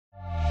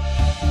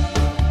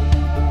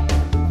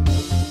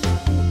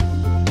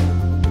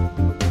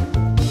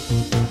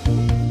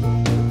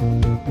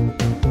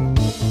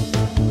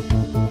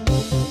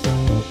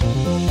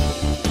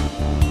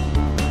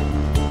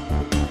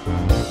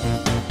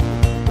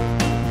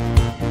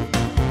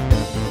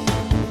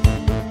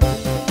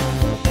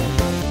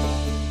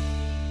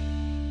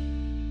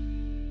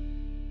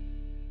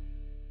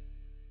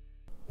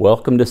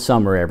Welcome to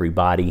summer,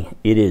 everybody.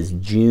 It is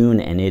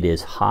June and it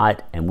is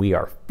hot and we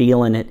are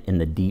feeling it in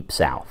the deep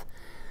south.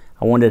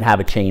 I wanted to have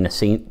a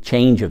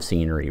change of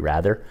scenery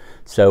rather.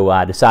 So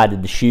I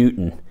decided to shoot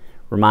and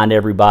remind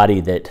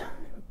everybody that,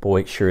 boy,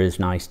 it sure is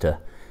nice to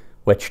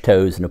wet your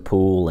toes in a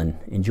pool and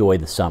enjoy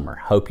the summer.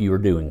 Hope you are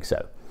doing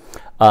so.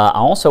 I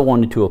also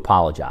wanted to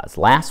apologize.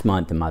 Last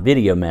month in my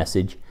video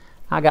message,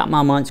 I got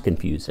my months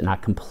confused and I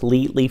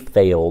completely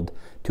failed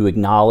to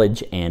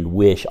acknowledge and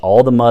wish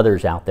all the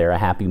mothers out there a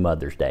happy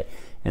Mother's Day.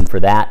 And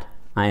for that,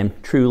 I am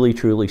truly,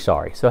 truly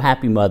sorry. So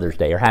happy Mother's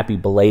Day, or happy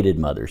belated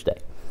Mother's Day.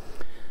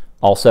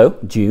 Also,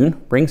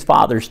 June brings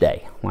Father's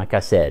Day. Like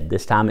I said,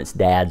 this time it's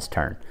Dad's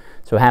turn.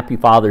 So happy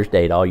Father's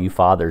Day to all you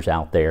fathers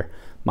out there.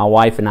 My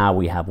wife and I,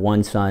 we have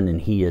one son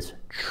and he is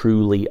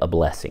truly a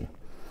blessing.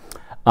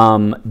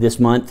 This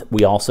month,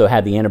 we also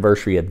have the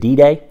anniversary of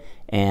D-Day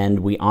and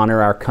we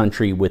honor our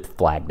country with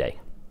Flag Day.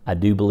 I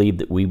do believe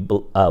that we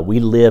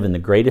live in the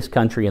greatest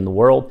country in the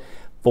world,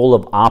 full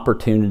of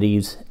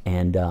opportunities,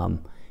 and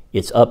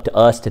it's up to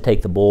us to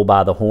take the bull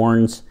by the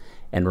horns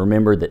and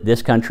remember that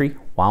this country,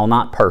 while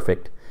not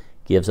perfect,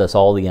 gives us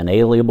all the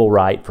inalienable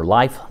right for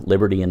life,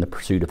 liberty, and the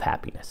pursuit of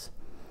happiness.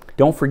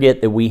 Don't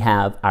forget that we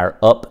have our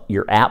Up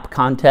Your App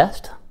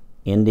contest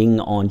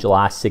ending on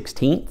July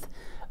 16th.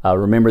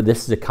 Remember,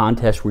 this is a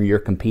contest where you're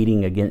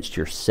competing against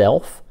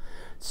yourself.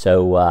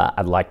 So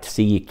I'd like to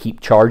see you keep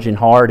charging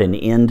hard and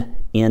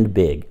end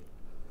big.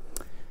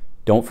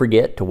 Don't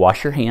forget to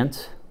wash your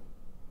hands,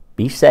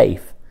 be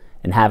safe,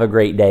 and have a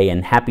great day,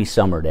 and happy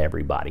summer to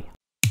everybody.